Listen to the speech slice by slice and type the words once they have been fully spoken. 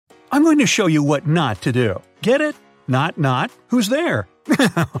I'm going to show you what not to do. Get it? Not. Who's there?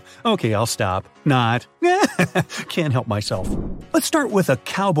 Okay, I'll stop. Not. Can't help myself. Let's start with a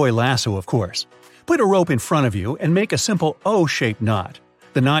cowboy lasso, of course. Put a rope in front of you and make a simple O-shaped knot.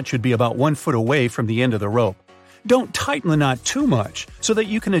 The knot should be about 1 foot away from the end of the rope. Don't tighten the knot too much so that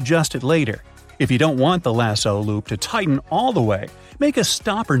you can adjust it later. If you don't want the lasso loop to tighten all the way, make a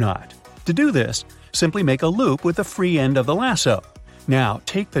stopper knot. To do this, simply make a loop with the free end of the lasso. Now,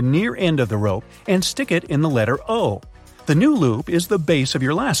 take the near end of the rope and stick it in the letter O. The new loop is the base of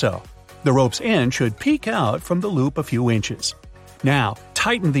your lasso. The rope's end should peek out from the loop a few inches. Now,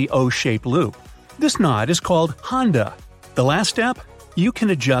 tighten the O-shaped loop. This knot is called Honda. The last step? You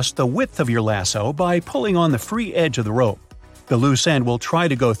can adjust the width of your lasso by pulling on the free edge of the rope. The loose end will try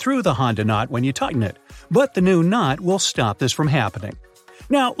to go through the Honda knot when you tighten it, but the new knot will stop this from happening.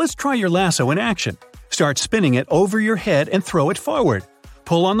 Now, let's try your lasso in action. Start spinning it over your head and throw it forward.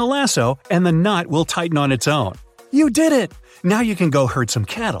 Pull on the lasso and the knot will tighten on its own. You did it! Now you can go herd some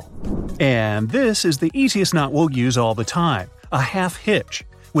cattle. And this is the easiest knot we'll use all the time, a half hitch.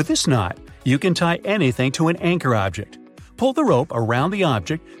 With this knot, you can tie anything to an anchor object. Pull the rope around the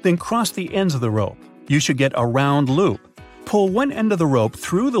object, then cross the ends of the rope. You should get a round loop. Pull one end of the rope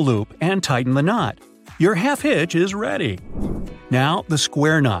through the loop and tighten the knot. Your half hitch is ready. Now, the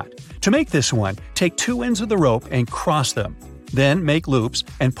square knot. To make this one, take 2 ends of the rope and cross them. Then make loops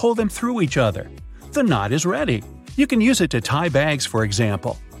and pull them through each other. The knot is ready. You can use it to tie bags, for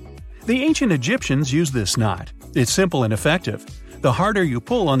example. The ancient Egyptians used this knot. It's simple and effective. The harder you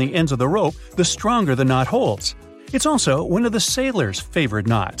pull on the ends of the rope, the stronger the knot holds. It's also one of the sailors' favorite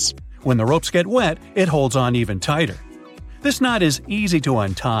knots. When the ropes get wet, it holds on even tighter. This knot is easy to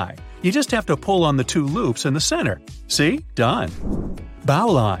untie. You just have to pull on the 2 loops in the center. See? Done.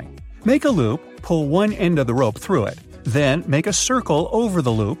 Bowline. Make a loop, pull one end of the rope through it. Then make a circle over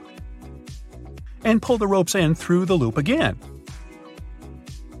the loop and pull the rope's end through the loop again.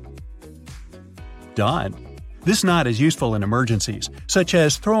 Done. This knot is useful in emergencies, such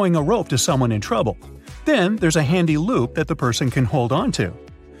as throwing a rope to someone in trouble. Then there's a handy loop that the person can hold on to.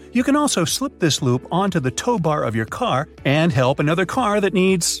 You can also slip this loop onto the tow bar of your car and help another car that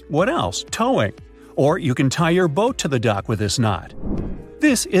needs, what else? Towing. Or you can tie your boat to the dock with this knot.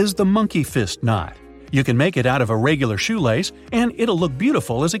 This is the monkey fist knot. You can make it out of a regular shoelace, and it'll look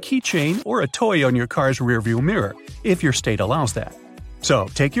beautiful as a keychain or a toy on your car's rearview mirror, if your state allows that. So,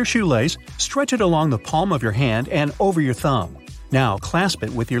 take your shoelace, stretch it along the palm of your hand and over your thumb. Now clasp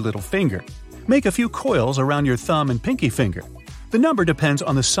it with your little finger. Make a few coils around your thumb and pinky finger. The number depends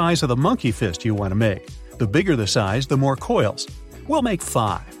on the size of the monkey fist you want to make. The bigger the size, the more coils. We'll make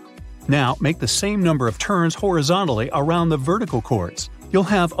 5. Now, make the same number of turns horizontally around the vertical cords. You'll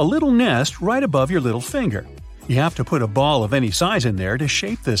have a little nest right above your little finger. You have to put a ball of any size in there to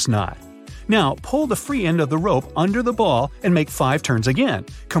shape this knot. Now, pull the free end of the rope under the ball and make 5 turns again,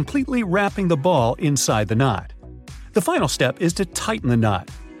 completely wrapping the ball inside the knot. The final step is to tighten the knot.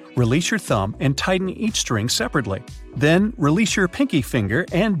 Release your thumb and tighten each string separately. Then, release your pinky finger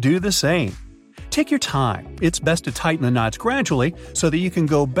and do the same. Take your time. It's best to tighten the knots gradually so that you can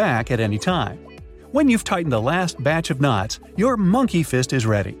go back at any time. When you've tightened the last batch of knots, your monkey fist is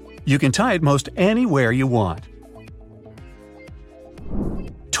ready. You can tie it most anywhere you want.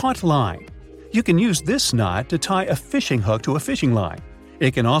 Taut line. You can use this knot to tie a fishing hook to a fishing line.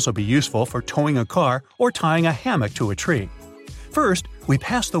 It can also be useful for towing a car or tying a hammock to a tree. First, we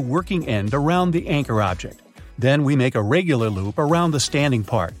pass the working end around the anchor object. Then we make a regular loop around the standing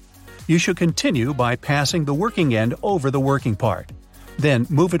part. You should continue by passing the working end over the working part. Then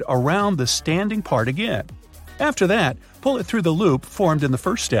move it around the standing part again. After that, pull it through the loop formed in the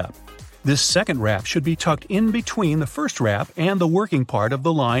first step. This second wrap should be tucked in between the first wrap and the working part of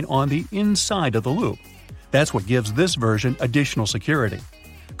the line on the inside of the loop. That's what gives this version additional security.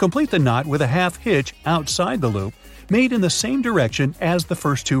 Complete the knot with a half hitch outside the loop, made in the same direction as the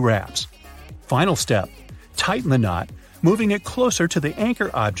first 2 wraps. Final step. Tighten the knot, moving it closer to the anchor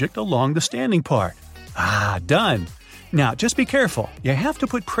object along the standing part. Done! Now, just be careful. You have to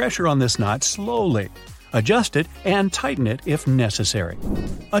put pressure on this knot slowly. Adjust it and tighten it if necessary.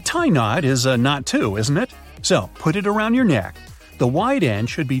 A tie knot is a knot too, isn't it? So, put it around your neck. The wide end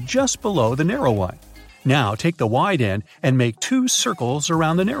should be just below the narrow one. Now, take the wide end and make 2 circles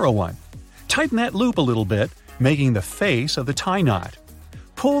around the narrow one. Tighten that loop a little bit, making the face of the tie knot.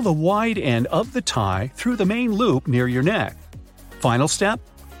 Pull the wide end of the tie through the main loop near your neck. Final step.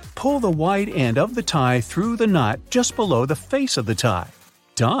 Pull the wide end of the tie through the knot just below the face of the tie.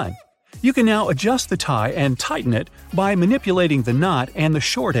 Done! You can now adjust the tie and tighten it by manipulating the knot and the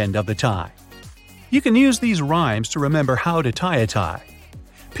short end of the tie. You can use these rhymes to remember how to tie a tie.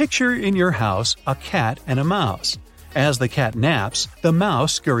 Picture in your house a cat and a mouse. As the cat naps, the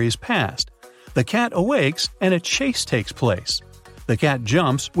mouse scurries past. The cat awakes and a chase takes place. The cat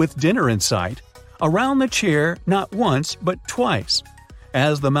jumps with dinner in sight. Around the chair not once but twice.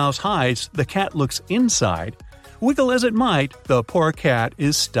 As the mouse hides, the cat looks inside. Wiggle as it might, the poor cat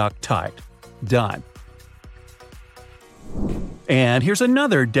is stuck tight. Done. And here's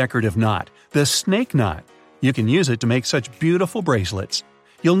another decorative knot, the snake knot. You can use it to make such beautiful bracelets.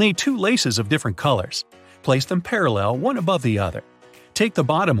 You'll need 2 laces of different colors. Place them parallel, one above the other. Take the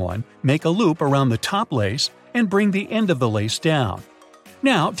bottom one, make a loop around the top lace, and bring the end of the lace down.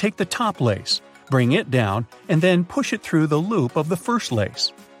 Now take the top lace, bring it down, and then push it through the loop of the first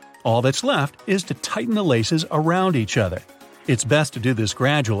lace. All that's left is to tighten the laces around each other. It's best to do this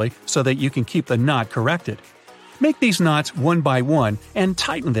gradually so that you can keep the knot corrected. Make these knots one by one and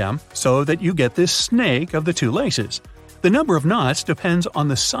tighten them so that you get this snake of the 2 laces. The number of knots depends on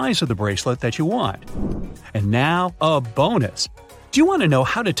the size of the bracelet that you want. And now, a bonus! Do you want to know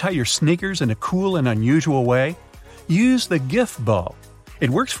how to tie your sneakers in a cool and unusual way? Use the gift bow.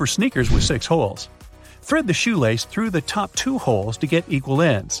 It works for sneakers with 6 holes. Thread the shoelace through the top 2 holes to get equal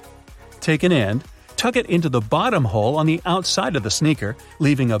ends. Take an end, tuck it into the bottom hole on the outside of the sneaker,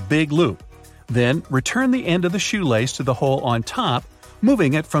 leaving a big loop. Then return the end of the shoelace to the hole on top,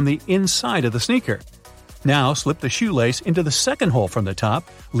 moving it from the inside of the sneaker. Now slip the shoelace into the second hole from the top,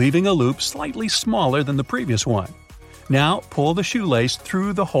 leaving a loop slightly smaller than the previous one. Now pull the shoelace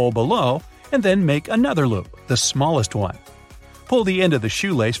through the hole below, and then make another loop, the smallest one. Pull the end of the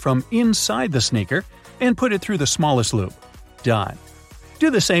shoelace from inside the sneaker and put it through the smallest loop. Done. Do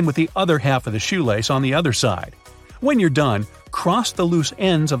the same with the other half of the shoelace on the other side. When you're done, cross the loose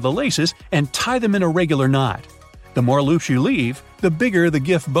ends of the laces and tie them in a regular knot. The more loops you leave, the bigger the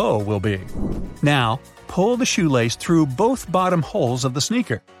gift bow will be. Now, pull the shoelace through both bottom holes of the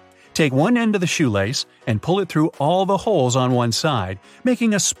sneaker. Take one end of the shoelace and pull it through all the holes on one side,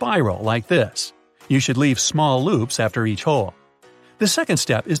 making a spiral like this. You should leave small loops after each hole. The second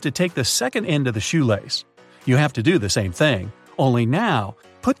step is to take the second end of the shoelace. You have to do the same thing, only now,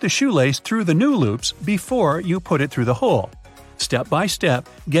 put the shoelace through the new loops before you put it through the hole. Step by step,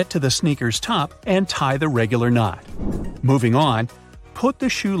 get to the sneaker's top and tie the regular knot. Moving on, put the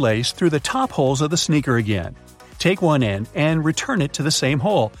shoelace through the top holes of the sneaker again. Take one end and return it to the same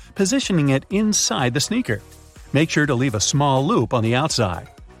hole, positioning it inside the sneaker. Make sure to leave a small loop on the outside.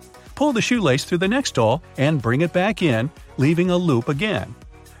 Pull the shoelace through the next hole and bring it back in, leaving a loop again.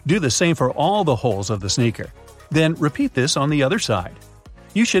 Do the same for all the holes of the sneaker. Then repeat this on the other side.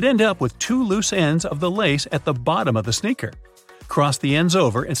 You should end up with 2 loose ends of the lace at the bottom of the sneaker. Cross the ends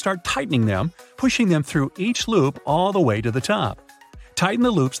over and start tightening them, pushing them through each loop all the way to the top. Tighten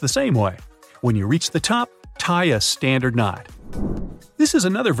the loops the same way. When you reach the top, tie a standard knot. This is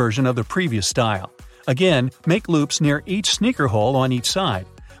another version of the previous style. Again, make loops near each sneaker hole on each side,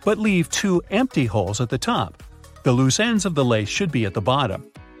 but leave 2 empty holes at the top. The loose ends of the lace should be at the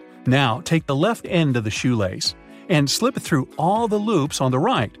bottom. Now take the left end of the shoelace and slip it through all the loops on the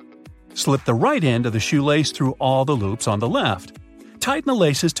right. Slip the right end of the shoelace through all the loops on the left. Tighten the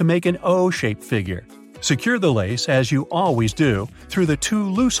laces to make an O-shaped figure. Secure the lace, as you always do, through the 2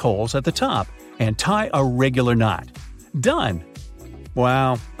 loose holes at the top and tie a regular knot. Done!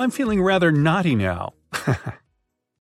 Wow, I'm feeling rather naughty now.